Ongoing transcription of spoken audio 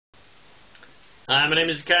Hi, my name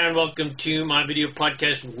is ZaKaiRan. Welcome to my video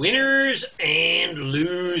podcast, Winners and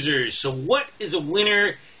Losers. So what is a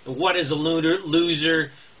winner and what is a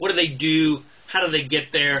loser? What do they do? How do they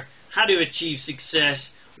get there? How do you achieve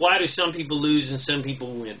success? Why do some people lose and some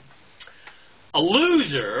people win? A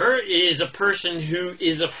loser is a person who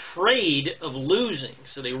is afraid of losing.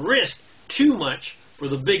 So they risk too much for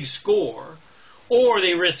the big score, or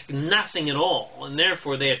they risk nothing at all, and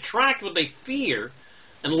therefore they attract what they fear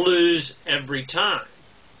and lose every time.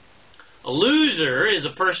 A loser is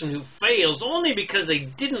a person who fails only because they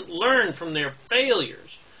didn't learn from their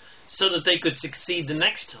failures so that they could succeed the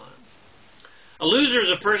next time. A loser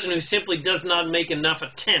is a person who simply does not make enough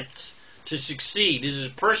attempts to succeed. This is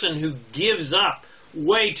a person who gives up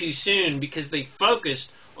way too soon because they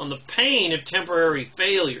focused on the pain of temporary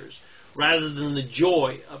failures rather than the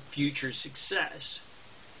joy of future success.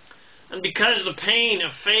 And because the pain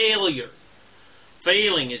of failing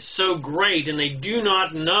is so great, and they do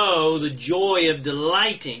not know the joy of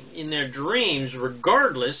delighting in their dreams,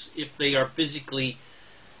 regardless if they are physically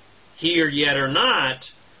here yet or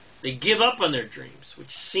not, they give up on their dreams,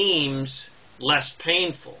 which seems less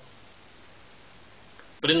painful.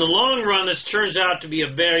 But in the long run, this turns out to be a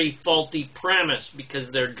very faulty premise,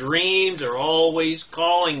 because their dreams are always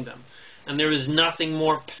calling them, and there is nothing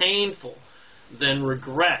more painful than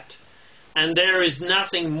regret. And there is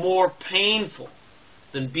nothing more painful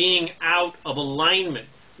than being out of alignment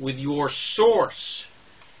with your source,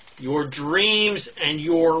 your dreams, and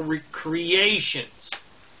your creations.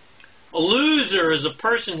 A loser is a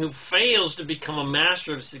person who fails to become a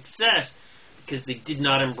master of success because they did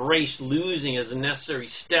not embrace losing as a necessary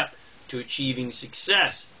step to achieving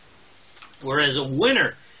success. Whereas a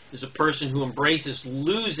winner is a person who embraces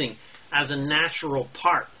losing as a natural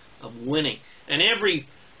part of winning. And every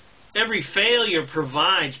failure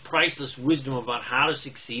provides priceless wisdom about how to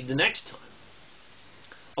succeed the next time.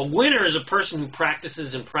 A winner is a person who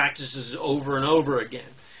practices and practices over and over again,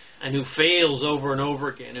 and who fails over and over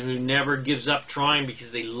again, and who never gives up trying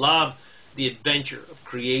because they love the adventure of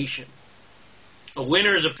creation. A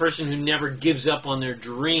winner is a person who never gives up on their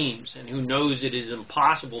dreams, and who knows it is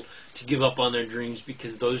impossible to give up on their dreams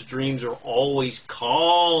because those dreams are always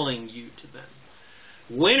calling you to them.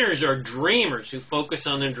 Winners are dreamers who focus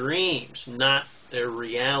on their dreams, not their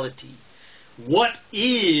reality. What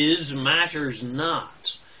is matters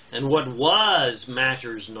not, and what was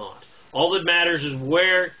matters not. All that matters is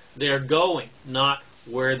where they're going, not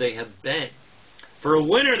where they have been. For a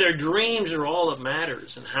winner, their dreams are all that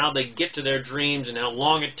matters, and how they get to their dreams and how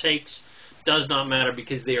long it takes does not matter,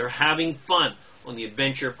 because they are having fun on the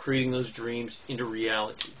adventure of creating those dreams into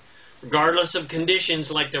reality. Regardless of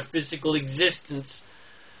conditions like their physical existence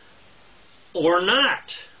or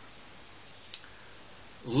not.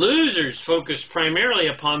 Losers focus primarily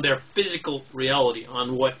upon their physical reality,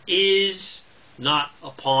 on what is, not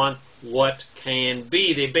upon what can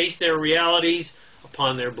be. They base their realities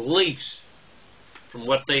upon their beliefs, from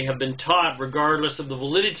what they have been taught, regardless of the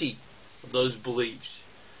validity of those beliefs.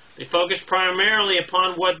 They focus primarily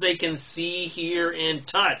upon what they can see, hear, and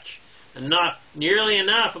touch, and not nearly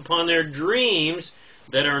enough upon their dreams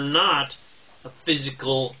that are not a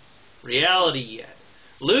physical reality yet.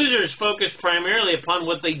 Losers focus primarily upon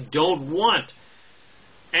what they don't want,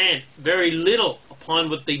 and very little upon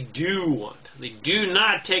what they do want. They do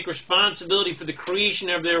not take responsibility for the creation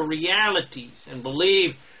of their realities, and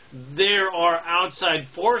believe there are outside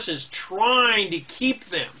forces trying to keep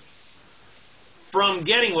them from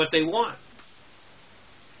getting what they want.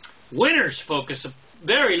 Winners focus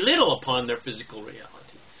very little upon their physical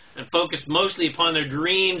reality, and focus mostly upon their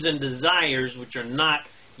dreams and desires, which are not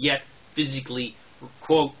yet physically,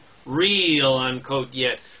 quote, real, unquote,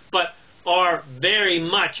 yet, but are very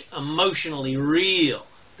much emotionally real.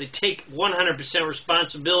 They take 100%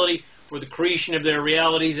 responsibility for the creation of their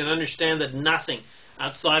realities, and understand that nothing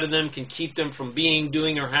outside of them can keep them from being,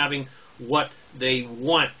 doing, or having what they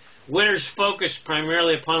want. Winners focus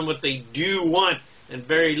primarily upon what they do want, and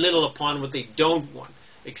very little upon what they don't want,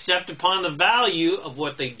 except upon the value of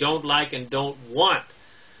what they don't like and don't want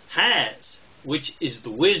has, which is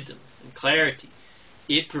the wisdom and clarity.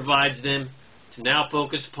 It provides them to now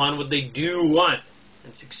focus upon what they do want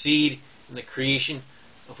and succeed in the creation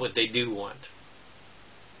of what they do want.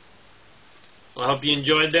 Well, I hope you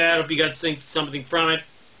enjoyed that. I hope you got something from it.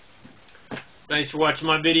 Thanks for watching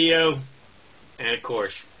my video. And of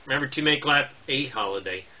course, remember to make life a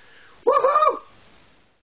holiday.